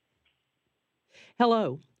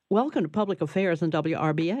Hello. Welcome to Public Affairs on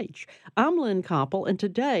WRBH. I'm Lynn Koppel, and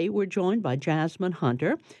today we're joined by Jasmine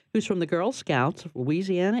Hunter, who's from the Girl Scouts of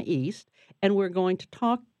Louisiana East, and we're going to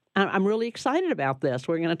talk. I'm really excited about this.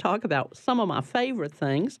 We're going to talk about some of my favorite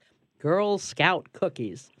things, Girl Scout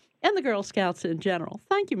cookies, and the Girl Scouts in general.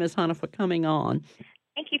 Thank you, Ms. Hunter, for coming on.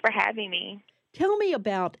 Thank you for having me. Tell me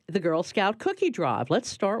about the Girl Scout cookie drive. Let's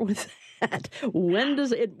start with that. When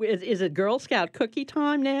does it, is it Girl Scout cookie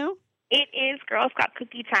time now? It is Girl Scout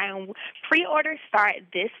cookie time. Pre-orders start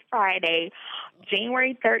this Friday,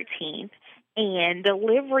 January 13th, and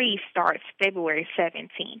delivery starts February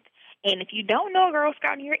 17th. And if you don't know a Girl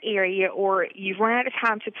Scout in your area or you've run out of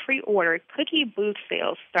time to pre-order, cookie booth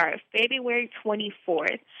sales start February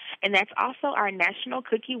 24th, and that's also our National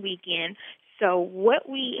Cookie Weekend. So what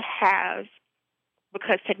we have,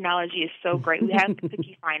 because technology is so great, we have the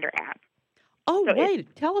Cookie Finder app. Oh, So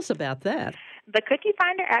wait, tell us about that. The Cookie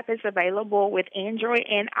Finder app is available with Android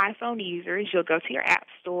and iPhone users. You'll go to your app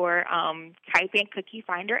store, type in Cookie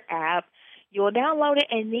Finder app. You'll download it,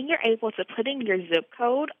 and then you're able to put in your zip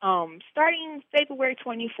code starting February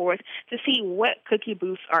 24th to see what cookie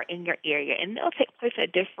booths are in your area. And they'll take place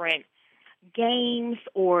at different games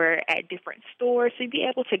or at different stores. So you'll be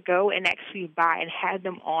able to go and actually buy and have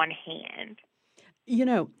them on hand. You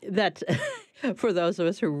know, that's for those of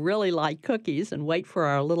us who really like cookies and wait for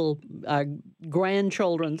our little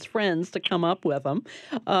grandchildren's friends to come up with them.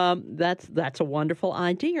 That's a wonderful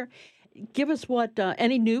idea. Give us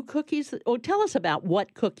any new cookies, or tell us about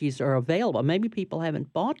what cookies are available. Maybe people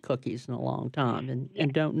haven't bought cookies in a long time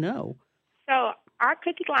and don't know. So our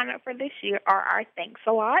cookie lineup for this year are our Thanks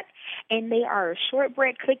a Lot, and they are a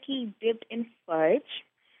shortbread cookie dipped in fudge.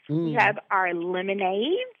 We have our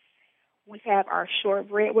lemonades. We have our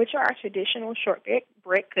shortbread, which are our traditional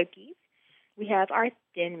shortbread cookies. We have our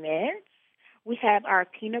Thin Mints. We have our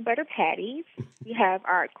peanut butter patties. We have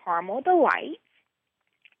our caramel delights.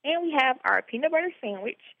 And we have our peanut butter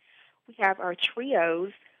sandwich. We have our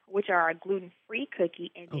trios, which are our gluten-free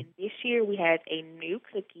cookie. And then this year we have a new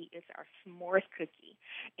cookie. It's our s'mores cookie.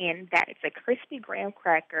 And that is a crispy graham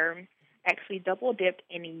cracker, actually double-dipped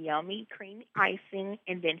in a yummy creamy icing,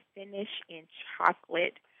 and then finished in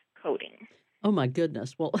chocolate coating. Oh, my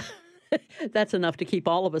goodness. Well, that's enough to keep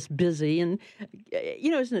all of us busy. And,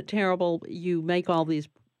 isn't it terrible? You make all these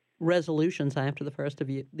resolutions after the first of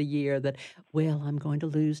the year that, well, I'm going to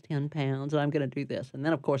lose 10 pounds and I'm going to do this. And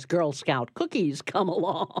then, of course, Girl Scout cookies come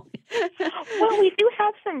along. Well, we do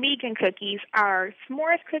have some vegan cookies. Our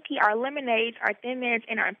s'mores cookie, our lemonades, our Thin Mints,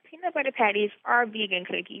 and our peanut butter patties are vegan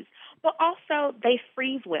cookies. But also, they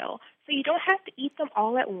freeze well. So you don't have to eat them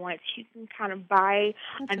all at once. You can kind of buy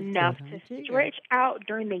enough to stretch out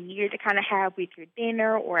during the year to kind of have with your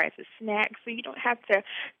dinner or as a snack. So you don't have to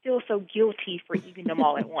feel so guilty for eating them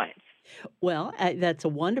all at once. Well, that's a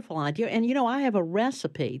wonderful idea. And, I have a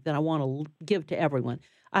recipe that I want to give to everyone.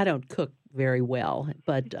 I don't cook very well,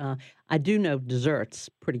 but I do know desserts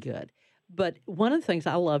pretty good. But one of the things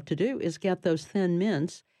I love to do is get those Thin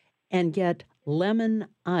Mints and get lemon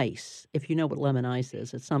ice. If you know what lemon ice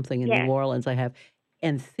is, it's something in New Orleans I have.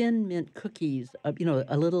 And Thin Mint cookies, a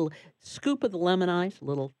little scoop of the lemon ice,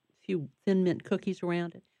 a few Thin Mint cookies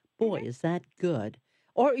around it. Boy, is that good.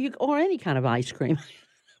 Or any kind of ice cream.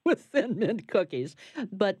 With Thin Mint cookies,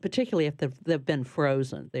 but particularly if they've been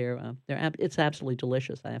frozen, it's absolutely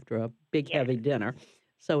delicious after a big heavy dinner.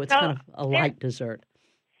 So it's kind of a light dessert.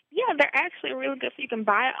 Yeah, they're actually really good. So you can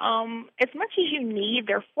buy as much as you need.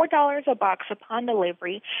 They're $4 a box upon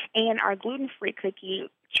delivery, and our gluten-free cookie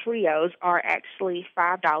trios are actually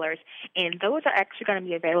 $5, and those are actually going to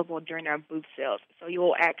be available during our booth sales. So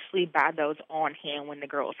you'll actually buy those on hand when the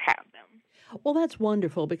girls have them. Well, that's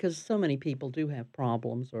wonderful because so many people do have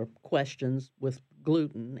problems or questions with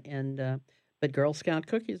gluten, but Girl Scout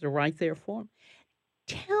cookies are right there for them.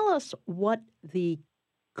 Tell us what the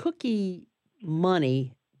cookie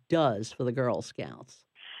money does for the Girl Scouts.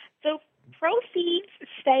 So proceeds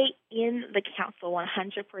stay in the council 100%.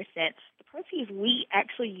 The proceeds, we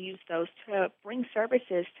actually use those to bring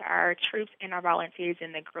services to our troops and our volunteers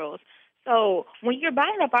and the girls. So when you're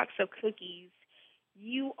buying a box of cookies,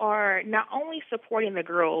 you are not only supporting the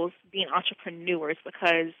girls being entrepreneurs,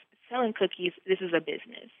 because selling cookies, this is a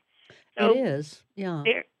business. So it is, yeah.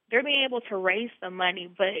 They're being able to raise the money,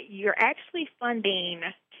 but you're actually funding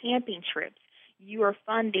camping trips. You are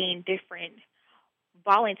funding different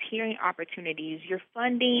volunteering opportunities. You're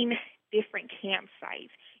funding different campsites.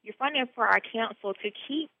 You're funding for our council to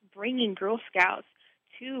keep bringing Girl Scouts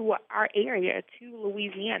to our area, to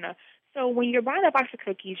Louisiana. So when you're buying a box of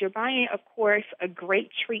cookies, you're buying, of course, a great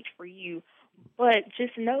treat for you, But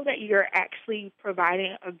just know that you're actually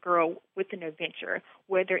providing a girl with an adventure,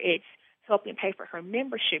 whether it's helping pay for her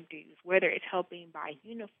membership dues, whether it's helping buy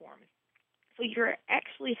uniforms. So you're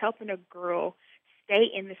actually helping a girl stay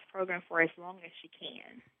in this program for as long as she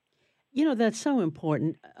can. That's so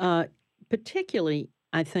important. Particularly,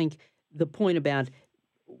 I think the point about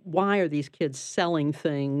why are these kids selling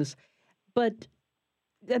things, but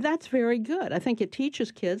that's very good. I think it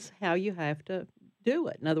teaches kids how you have to do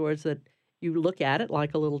it. In other words, that you look at it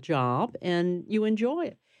like a little job and you enjoy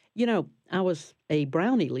it. I was a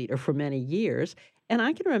brownie leader for many years, and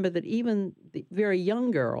I can remember that even the very young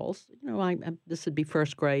girls, this would be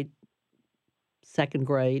first grade, second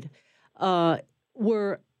grade, uh,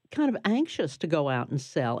 were kind of anxious to go out and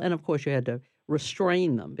sell. And of course, you had to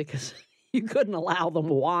restrain them because you couldn't allow them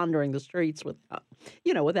wandering the streets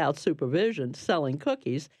without supervision, selling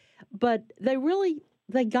cookies. But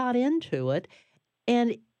they got into it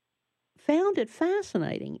and found it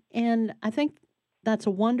fascinating. And I think that's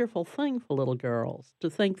a wonderful thing for little girls to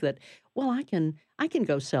think that, well, I can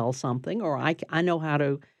go sell something, or I know how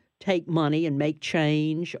to take money and make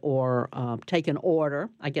change, or take an order.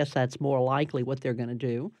 I guess that's more likely what they're going to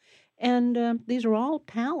do. And these are all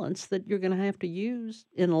talents that you're going to have to use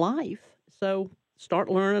in life. So start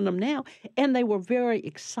learning them now. And they were very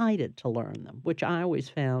excited to learn them, which I always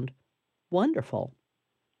found wonderful.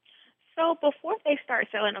 So before they start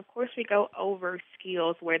selling, of course, we go over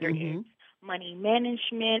skills, whether Hmm. it's money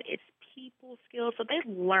management, it's people skills. So they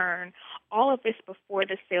learn all of this before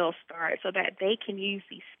the sales start so that they can use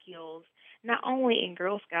these skills not only in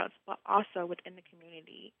Girl Scouts, but also within the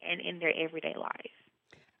community and in their everyday life.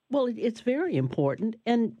 Well, it's very important,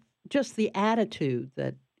 and just the attitude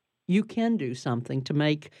that you can do something to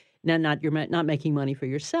make. Now, not you're not making money for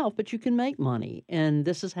yourself, but you can make money, and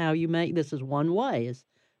this is how you make. This is one way: is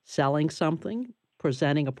selling something,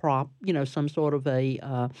 presenting some sort of a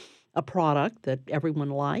product that everyone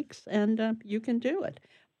likes, and you can do it.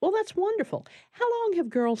 Well, that's wonderful. How long have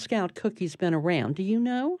Girl Scout cookies been around? Do you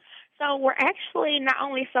know? So we're actually not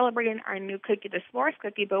only celebrating our new cookie, the s'mores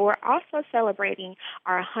cookie, but we're also celebrating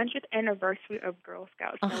our 100th anniversary of Girl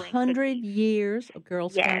Scouts A selling 100 cookies. years of Girl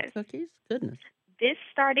Scout Yes, cookies. Goodness. this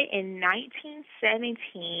started in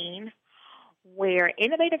 1917, where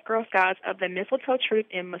innovative Girl Scouts of the Mistletoe Troop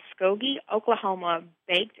in Muskogee, Oklahoma,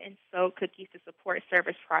 baked and sold cookies to support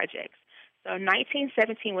service projects. So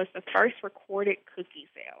 1917 was the first recorded cookie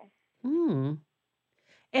sale. Hmm.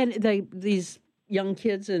 And these young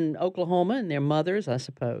kids in Oklahoma and their mothers, I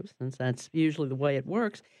suppose, since that's usually the way it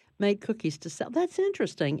works, made cookies to sell. That's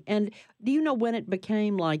interesting. And do you know when it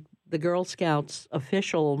became like the Girl Scouts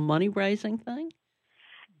official money raising thing?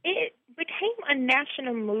 It became a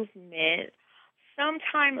national movement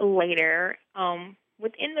sometime later,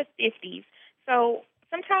 within the 50s. So,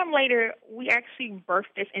 sometime later, we actually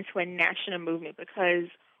birthed this into a national movement because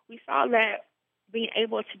we saw that being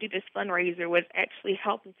able to do this fundraiser was actually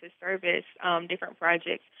helping to service different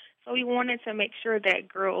projects. So, we wanted to make sure that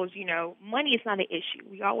girls, money is not an issue.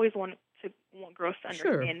 We always want girls to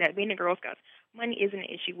Sure. understand that being a Girl Scout, money isn't an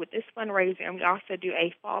issue. With this fundraiser, and we also do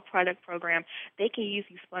a fall product program, they can use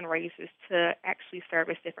these fundraisers to actually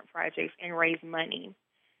service different projects and raise money.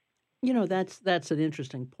 That's an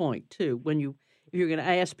interesting point too. If you're going to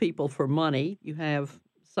ask people for money, you have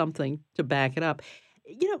something to back it up.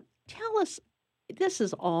 Tell us. This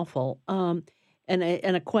is awful. And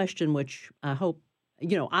a question which I hope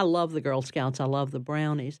I love the Girl Scouts. I love the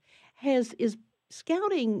brownies. Has is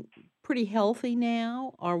scouting pretty healthy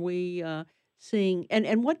now? Are we seeing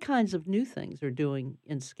and what kinds of new things are doing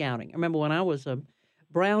in scouting? I remember when I was a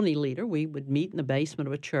brownie leader, we would meet in the basement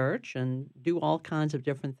of a church and do all kinds of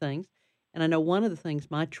different things. And I know one of the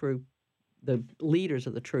things my troop, the leaders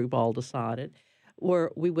of the troop, all decided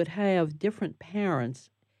were we would have different parents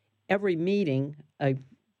every meeting. A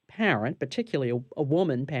parent, particularly a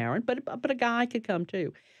woman parent, but a guy could come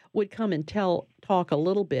too, would come and talk a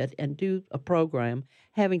little bit and do a program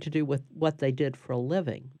having to do with what they did for a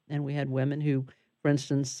living. And we had women who, for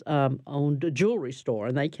instance, owned a jewelry store,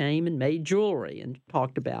 and they came and made jewelry and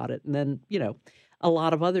talked about it. And then a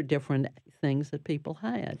lot of other different things that people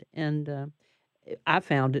had. And I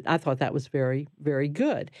found it. I thought that was very, very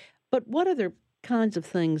good. But what other kinds of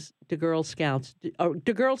things do Girl Scouts do? Or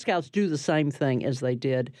do Girl Scouts do the same thing as they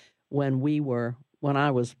did when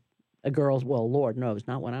I was a girl? Well, Lord knows,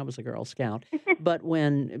 not when I was a Girl Scout, but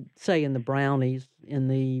when, say, in the Brownies, in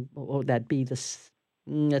the what would that be?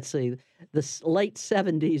 Let's see, late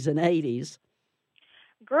 '70s and '80s.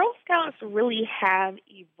 Girl Scouts really have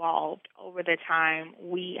evolved over the time.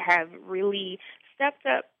 We have really stepped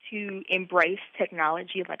up to embrace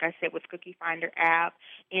technology, like I said, with Cookie Finder app,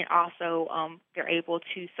 and also they're able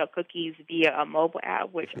to sell cookies via a mobile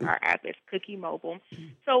app, which our app is Cookie Mobile.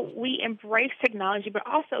 So we embrace technology, but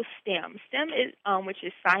also STEM. STEM is, which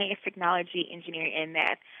is science, technology, engineering, and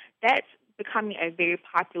math. That's becoming a very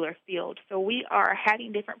popular field. So we are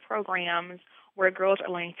having different programs where girls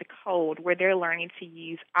are learning to code, where they're learning to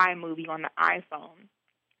use iMovie on the iPhone,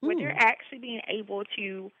 where they're Mm. actually being able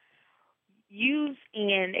to use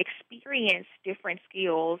and experience different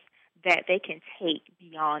skills that they can take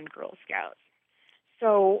beyond Girl Scouts.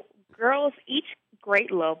 So girls, each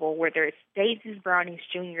grade level, whether it's daisies, brownies,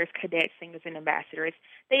 juniors, cadets, singers, and ambassadors,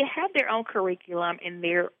 they have their own curriculum and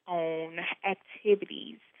their own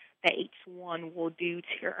activities that each one will do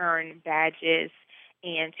to earn badges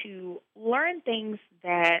and to learn things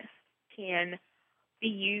that can be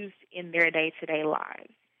used in their day-to-day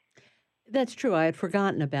lives. That's true. I had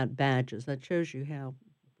forgotten about badges. That shows you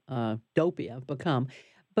how dopey I've become.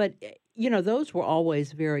 But, those were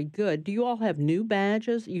always very good. Do you all have new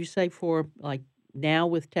badges? You say for like now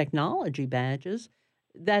with technology badges,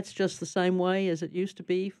 that's just the same way as it used to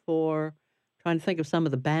be for trying to think of some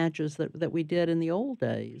of the badges that we did in the old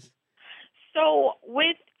days. So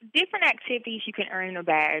with different activities, you can earn a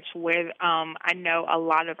badge. With I know a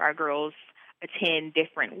lot of our girls attend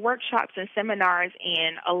different workshops and seminars,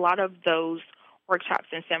 and a lot of those workshops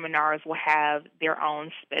and seminars will have their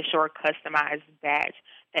own special or customized badge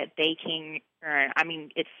that they can earn. I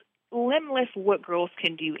mean, it's limitless what girls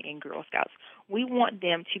can do in Girl Scouts. We want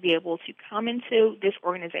them to be able to come into this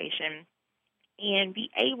organization and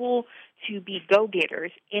be able to be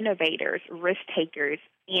go-getters, innovators, risk takers,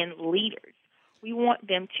 and leaders. We want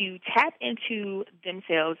them to tap into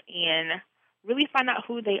themselves and really find out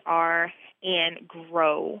who they are and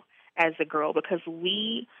grow as a girl, because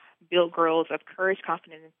we build girls of courage,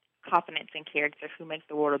 confidence, and character who make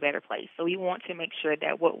the world a better place. So we want to make sure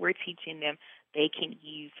that what we're teaching them, they can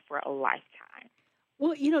use for a lifetime.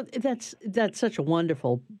 Well, that's such a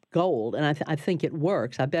wonderful goal, and I think it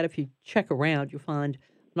works. I bet if you check around, you'll find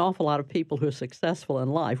an awful lot of people who are successful in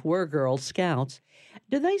life were Girl Scouts.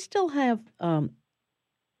 Do they still have?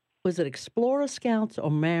 Was it Explorer Scouts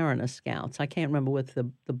or Mariner Scouts? I can't remember with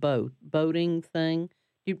the boating thing.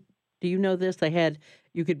 Do you, do you know this? They had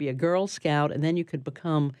you could be a Girl Scout and then you could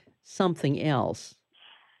become something else.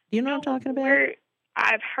 Do you know what I'm No, talking about? we're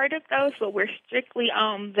I've heard of those, but we're strictly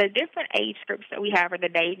the different age groups that we have are the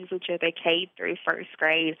daisies, which are the K through first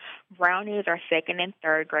grade. Brownies are second and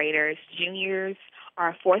third graders. Juniors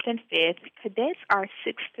are fourth and fifth. Cadets are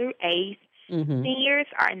sixth through eighth. Mm-hmm. Seniors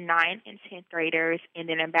are ninth and 10th graders, and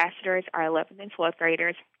then ambassadors are 11th and 12th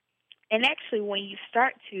graders. And actually, when you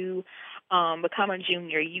start to become a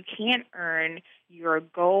junior, you can earn your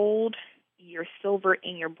gold, your silver,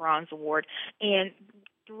 and your bronze award. And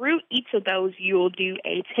through each of those, you'll do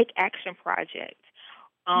a take action project.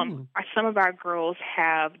 Mm. Some of our girls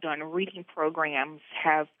have done reading programs,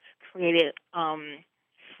 have created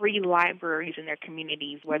free libraries in their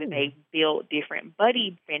communities, whether Ooh. they've built different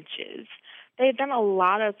buddy benches. They've done a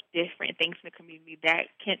lot of different things in the community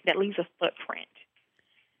that leaves a footprint.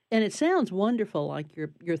 And it sounds wonderful, like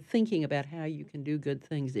you're thinking about how you can do good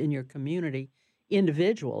things in your community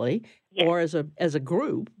individually Yes. or as a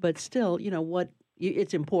group, but still,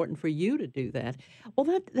 it's important for you to do that.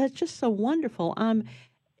 Well, that's just so wonderful.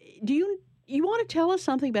 Do you want to tell us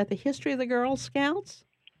something about the history of the Girl Scouts?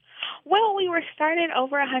 Well, we were started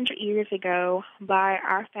over 100 years ago by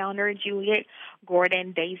our founder, Juliet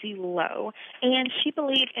Gordon Daisy Lowe, and she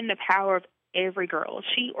believed in the power of every girl.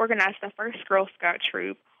 She organized the first Girl Scout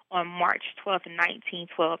troop on March 12th,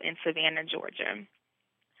 1912 in Savannah, Georgia.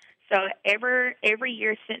 So every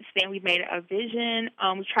year since then, we've made a vision.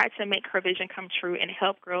 We tried to make her vision come true and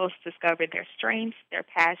help girls discover their strengths, their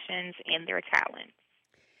passions, and their talents.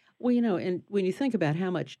 Well, and when you think about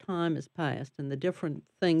how much time has passed and the different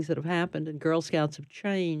things that have happened, and Girl Scouts have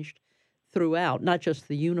changed throughout, not just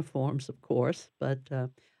the uniforms, of course, but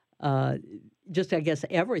uh, just, I guess,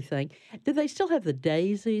 everything. Do they still have the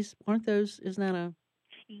daisies? Aren't those, isn't that a,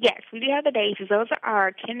 Yes, we do have the daisies. Those are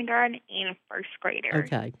our kindergarten and first graders.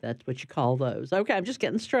 okay, that's what you call those. Okay, I'm just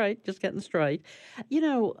getting straight, just getting straight. You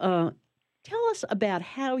know, uh, Tell us about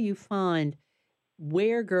how you find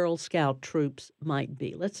where Girl Scout troops might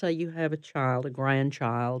be. Let's say you have a child, a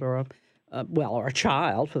grandchild, or or a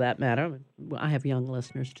child for that matter. I have young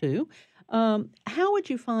listeners too. How would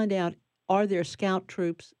you find out? Are there Scout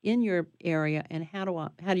troops in your area, and how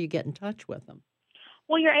do you get in touch with them?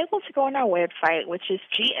 Well, you're able to go on our website, which is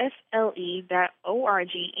gsle.org,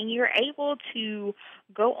 and you're able to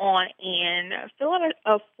go on and fill out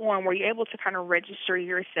a form where you're able to kind of register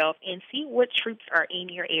yourself and see what troops are in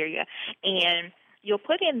your area. And you'll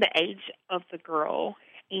put in the age of the girl,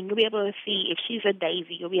 and you'll be able to see if she's a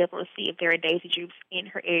daisy. You'll be able to see if there are daisy troops in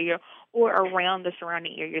her area or around the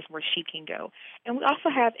surrounding areas where she can go. And we also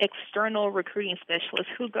have external recruiting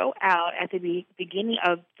specialists who go out at the beginning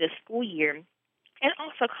of the school year and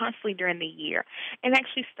also constantly during the year, and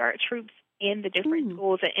actually start troops in the different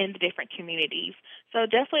schools and in the different communities. So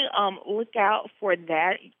definitely look out for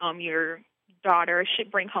that. Your daughter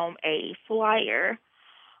should bring home a flyer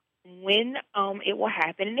when it will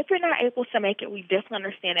happen. And if you're not able to make it, we definitely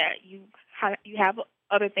understand that you have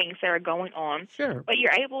other things that are going on. Sure. But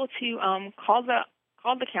you're able to call the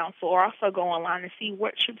council or also go online and see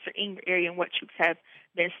what troops are in your area and what troops have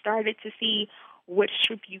been started to see which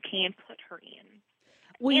troop you can put her in.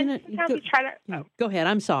 Well, and sometimes we try to... go ahead.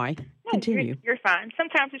 I'm sorry. No, Continue. You're fine.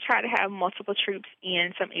 Sometimes we try to have multiple troops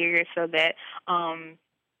in some areas so that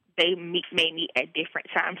they may meet at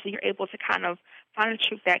different times. So you're able to kind of find a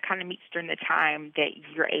troop that kind of meets during the time that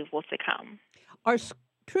you're able to come. Are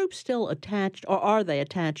troops still attached, or are they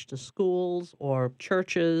attached to schools or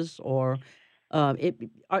churches, or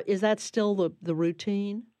is that still the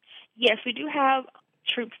routine? Yes, we do have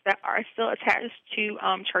troops that are still attached to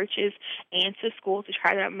churches and to schools to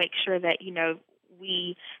try to make sure that,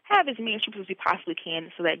 we have as many troops as we possibly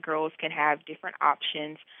can so that girls can have different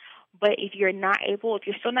options. But if you're still not able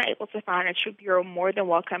to find a troop, you're more than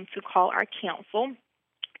welcome to call our council.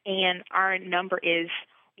 And our number is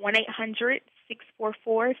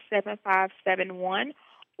 1-800-644-7571,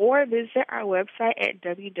 or visit our website at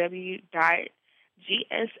www.gsle.org.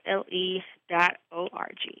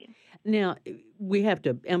 Now, we have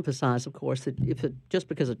to emphasize, of course, that just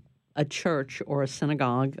because a church or a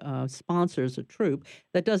synagogue sponsors a troop,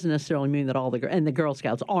 that doesn't necessarily mean that the Girl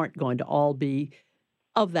Scouts aren't going to all be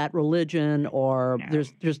of that religion, or No.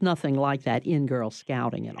 there's nothing like that in Girl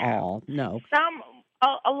Scouting at all. No.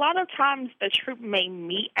 A lot of times the troop may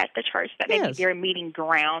meet at the church. That may be their meeting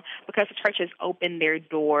ground because the church has opened their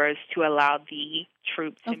doors to allow the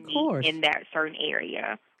troop to meet in that certain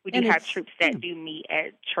area. We do have troops that do meet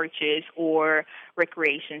at churches or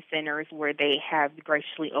recreation centers where they have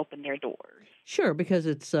graciously opened their doors. Sure, because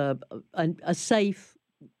it's a safe,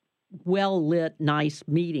 well-lit, nice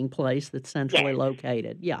meeting place that's centrally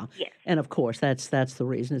located. Yeah. Yes. And of course, that's the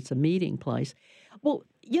reason it's a meeting place. Well,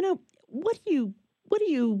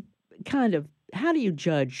 how do you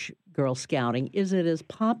judge Girl Scouting? Is it as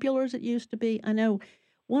popular as it used to be? I know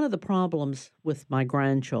one of the problems with my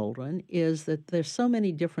grandchildren is that there's so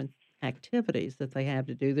many different activities that they have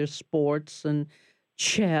to do. There's sports and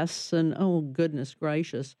chess and, oh, goodness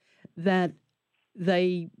gracious, that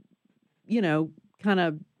they, kind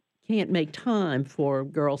of can't make time for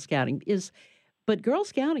Girl Scouting. But Girl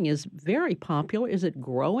Scouting is very popular. Is it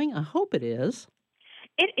growing? I hope it is.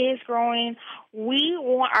 It is growing. We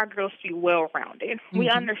want our girls to be well-rounded. Mm-hmm. We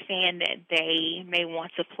understand that they may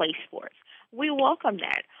want to play sports. We welcome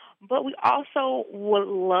that. But we also would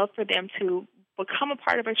love for them to become a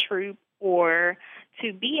part of a troop or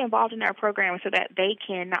to be involved in our program so that they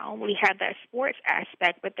can not only have that sports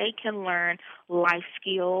aspect, but they can learn life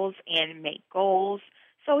skills and make goals.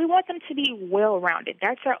 So we want them to be well-rounded.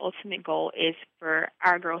 That's our ultimate goal, is for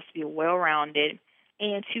our girls to be well-rounded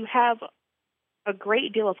and to have a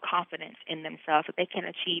great deal of confidence in themselves that they can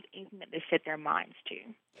achieve anything that they set their minds to.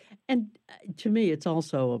 And to me, it's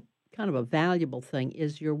also kind of a valuable thing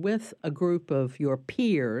is you're with a group of your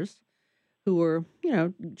peers who are,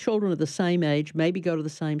 children of the same age, maybe go to the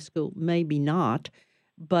same school, maybe not,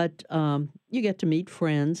 but you get to meet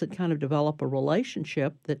friends and kind of develop a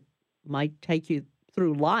relationship that might take you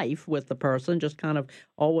through life with the person, just kind of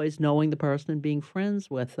always knowing the person and being friends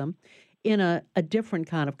with them in a different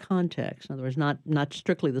kind of context. In other words, not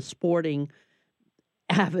strictly the sporting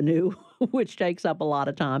avenue, which takes up a lot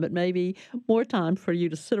of time. It may be more time for you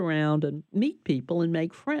to sit around and meet people and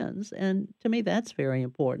make friends. And to me, that's very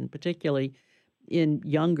important, particularly in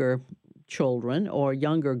younger children or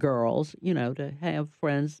younger girls, to have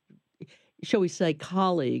friends, shall we say,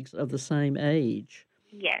 colleagues of the same age.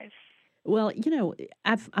 Yes. Well,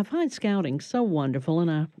 I find scouting so wonderful,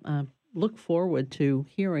 and I look forward to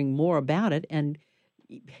hearing more about it and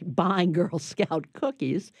buying Girl Scout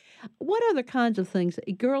cookies. What other kinds of things?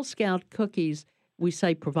 Girl Scout cookies, we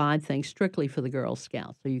say, provide things strictly for the Girl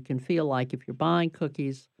Scouts. So you can feel like if you're buying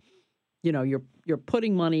cookies, you're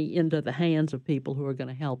putting money into the hands of people who are going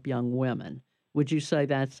to help young women. Would you say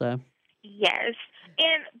that's a... Yes.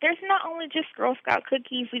 And there's not only just Girl Scout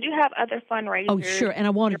cookies. We do have other Oh, fundraisers sure. And I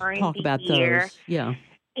wanted to during talk the about year. those. Yeah.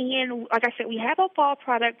 And like I said, we have a fall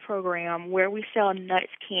product program where we sell nuts,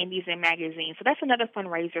 candies, and magazines. So that's another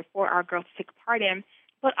fundraiser for our girls to take part in.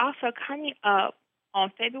 But also coming up on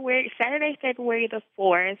Saturday, February the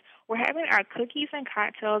 4th, we're having our cookies and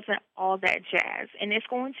cocktails and all that jazz. And it's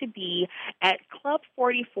going to be at Club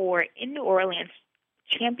 44 in New Orleans,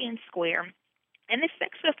 Champion Square. And it's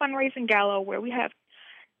actually a fundraising gala where we have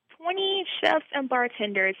 20 chefs and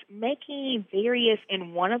bartenders making various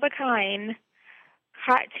and one of a kind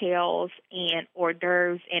cocktails and hors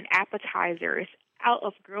d'oeuvres and appetizers out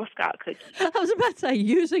of Girl Scout cookies. I was about to say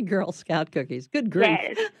using Girl Scout cookies. Good grief.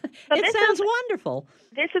 Yes. So It sounds wonderful.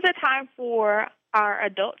 this is a time for our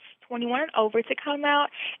adults 21 and over to come out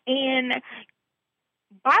and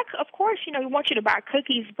buy. Of course, we want you to buy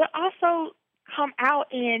cookies, but also come out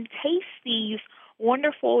and taste these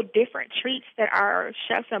wonderful different treats that our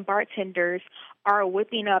chefs and bartenders are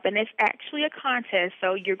whipping up. And it's actually a contest,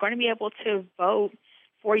 so you're going to be able to vote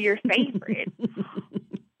for your favorite.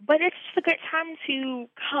 But it's just a good time to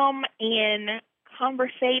come and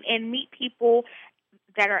conversate and meet people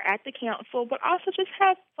that are at the council, but also just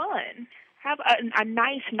have fun. Have a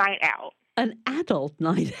nice night out. An adult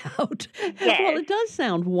night out. Well, Yes. it does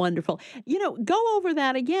sound wonderful. Go over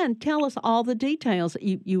that again. Tell us all the details.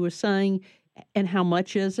 You were saying, and how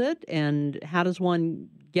much is it, and how does one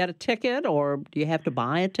get a ticket, or do you have to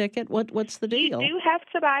buy a ticket? What's the You deal? do have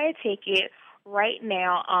to buy a ticket right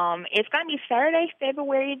now. It's going to be Saturday,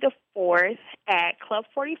 February the 4th at Club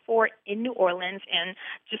 44 in New Orleans. And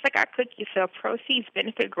just like our cookie sale, proceeds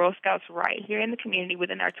benefit Girl Scouts right here in the community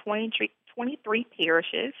within our 23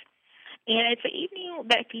 parishes. And it's an evening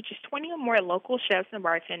that features 20 or more local chefs and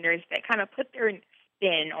bartenders that kind of put their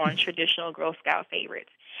spin on traditional Girl Scout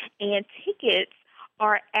favorites. And tickets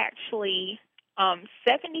are actually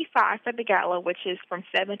 75 for the gala, which is from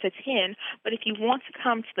 7 to 10. But if you want to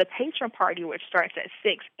come to the patron party, which starts at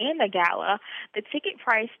 6, and the gala, the ticket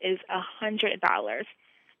price is $100.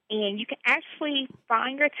 And you can actually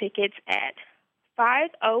find your tickets at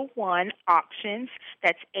 501 Auctions.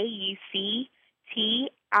 That's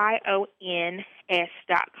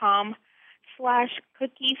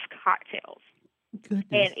AUCTIONS.com/cookies cocktails. Goodness.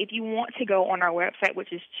 And if you want to go on our website,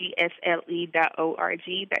 which is gsle.org,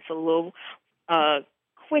 that's a little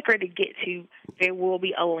quicker to get to. There will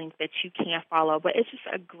be a link that you can follow. But it's just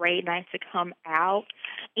a great night to come out.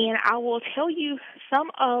 And I will tell you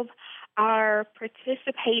some of our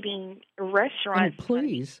participating Oh, restaurants.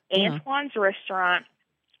 please. Yeah. Antoine's Restaurant,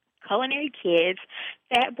 Culinary Kids,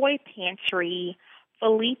 Fat Boy Pantry,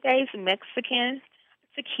 Felipe's Mexican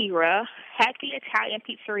Tequila, Happy Italian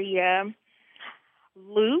Pizzeria,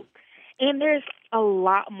 Luke, and there's a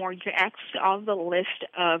lot more. You can actually all the list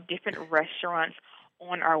of different restaurants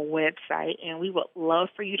on our website, and we would love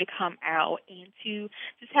for you to come out and to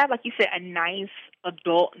just have, like you said, a nice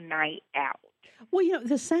adult night out. Well,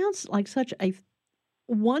 this sounds like such a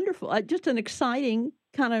wonderful, just an exciting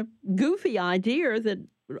kind of goofy idea that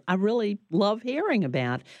I really love hearing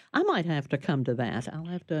about. I might have to come to that. I'll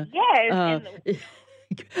have to Yes, uh,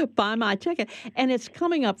 and buy my ticket, and it's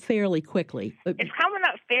coming up fairly quickly. it's coming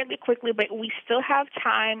up fairly quickly, but we still have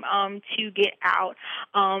time to get out.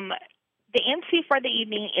 The MC for the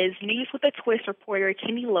evening is News with a Twist reporter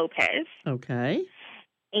Kenny Lopez. Okay.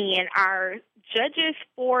 And our judges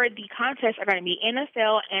for the contest are going to be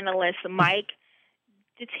NFL analyst Mike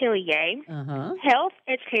Detillier, health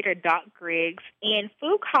educator Doc Griggs, and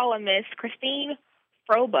food columnist Christine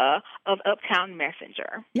Froba of Uptown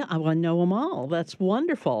Messenger. Yeah, I know them all. That's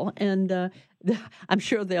wonderful. And I'm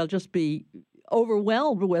sure they'll just be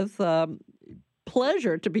overwhelmed with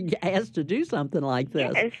pleasure to be asked to do something like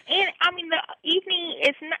this. Yes, and I mean the evening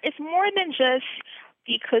it's more than just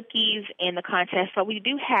the cookies and the contest. So we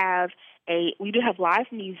do have live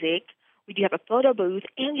music, we do have a photo booth,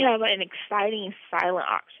 and we have an exciting silent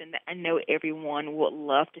auction that I know everyone would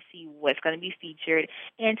love to see what's going to be featured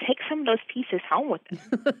and take some of those pieces home with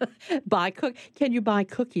them. Can you buy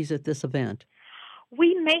cookies at this event?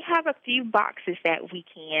 We may have a few boxes that we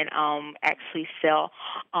can actually sell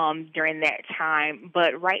during that time,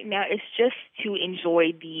 but right now it's just to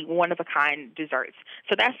enjoy the one-of-a-kind desserts.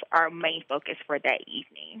 So that's our main focus for that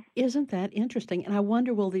evening. Isn't that interesting? And I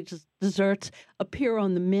wonder, will these desserts appear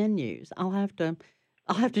on the menus? I'll have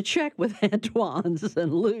to check with Antoine's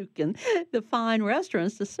and Luke and the fine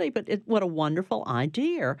restaurants to see. But what a wonderful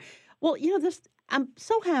idea! Well, I'm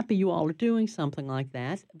so happy you all are doing something like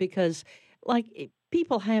that because,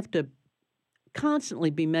 people have to constantly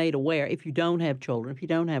be made aware if you don't have children, if you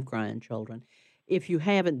don't have grandchildren, if you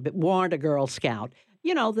weren't a Girl Scout,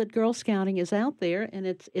 that Girl Scouting is out there and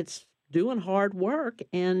it's doing hard work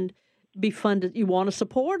and be fun you want to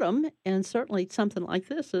support them. And certainly something like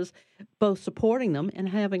this is both supporting them and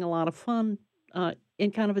having a lot of fun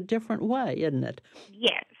in kind of a different way, isn't it?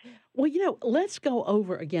 Yes. Well, let's go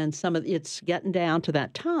over again it's getting down to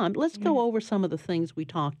that time. Let's go over some of the things we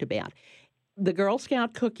talked about. The Girl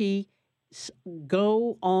Scout cookie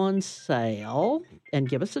go on sale, and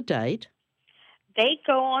give us a date. They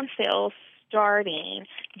go on sale starting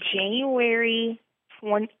January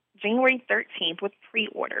 13th with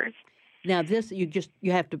pre-orders. Now, this you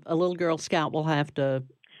have to. A little Girl Scout will have to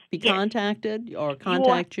be contacted or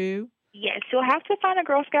contact you. Yes, you'll have to find a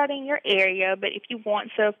Girl Scout in your area, but if you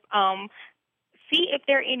want to see if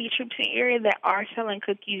there are any troops in your area that are selling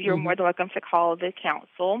cookies, you're more than welcome to call the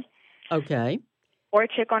council. Okay. Or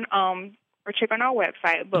check on our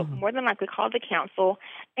website, but more than likely call the council.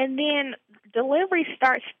 And then delivery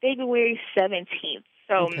starts February 17th.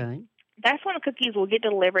 So that's when the cookies will get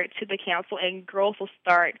delivered to the council, and girls will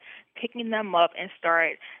start picking them up and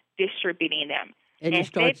start distributing them.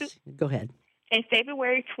 Go ahead. And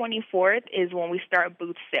February 24th is when we start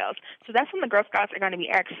booth sales. So that's when the Girl Scouts are going to be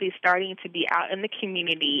actually starting to be out in the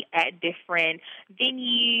community at different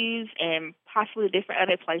venues and possibly different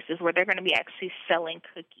other places where they're going to be actually selling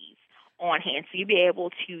cookies on hand. So you'll be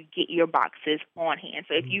able to get your boxes on hand.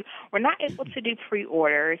 So if you were not able to do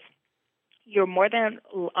pre-orders, you're more than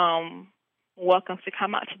welcome to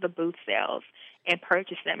come out to the booth sales and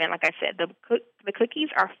purchase them. And like I said, the cookies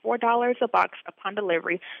are $4 a box upon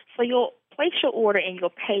delivery. So you'll place your order and you'll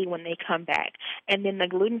pay when they come back. And then the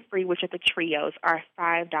gluten-free, which are the trios, are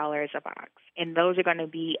 $5 a box. And those are going to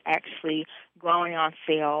be actually going on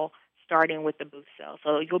sale starting with the booth sale.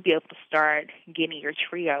 So you'll be able to start getting your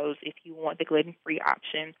trios if you want the gluten-free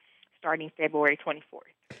option starting February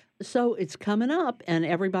 24th. So it's coming up, and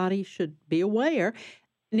everybody should be aware.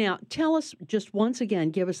 Now, tell us just once again,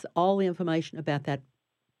 give us all the information about that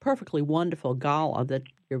perfectly wonderful gala that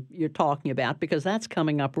you're talking about, because that's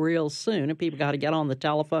coming up real soon, and people got to get on the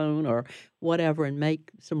telephone or whatever and make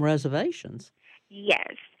some reservations.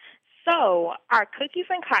 Yes. So our cookies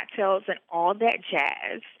and cocktails and all that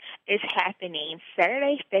jazz is happening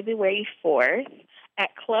Saturday, February 4th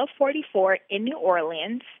at Club 44 in New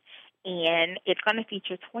Orleans. And it's going to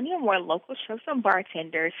feature 20 or more local chefs and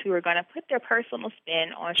bartenders who are going to put their personal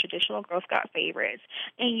spin on traditional Girl Scout favorites.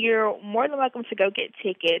 And you're more than welcome to go get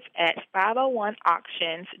tickets at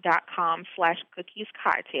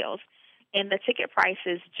 501auctions.com/cookiescocktails. And the ticket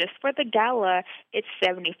prices just for the gala, it's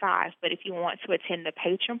 $75. But if you want to attend the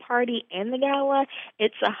patron party and the gala,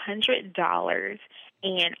 it's $100.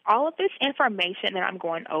 And all of this information that I'm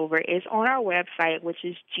going over is on our website, which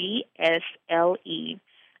is gsle.org.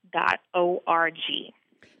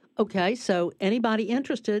 Okay, so anybody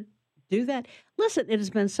interested, do that. Listen, it has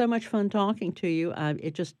been so much fun talking to you.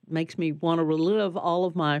 It just makes me want to relive all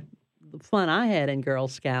of the fun I had in Girl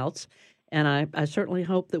Scouts, and I certainly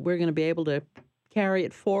hope that we're going to be able to carry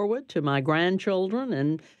it forward to my grandchildren,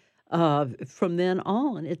 and from then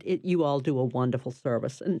on, you all do a wonderful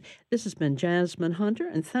service. And this has been Jasmine Hunter,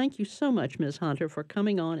 and thank you so much, Ms. Hunter, for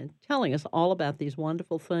coming on and telling us all about these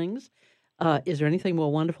wonderful things. Is there anything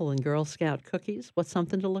more wonderful than Girl Scout cookies? What's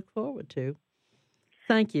something to look forward to?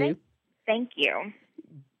 Thank you. Thank you.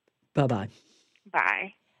 Bye-bye.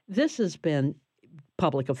 Bye. This has been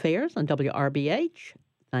Public Affairs on WRBH.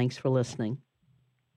 Thanks for listening.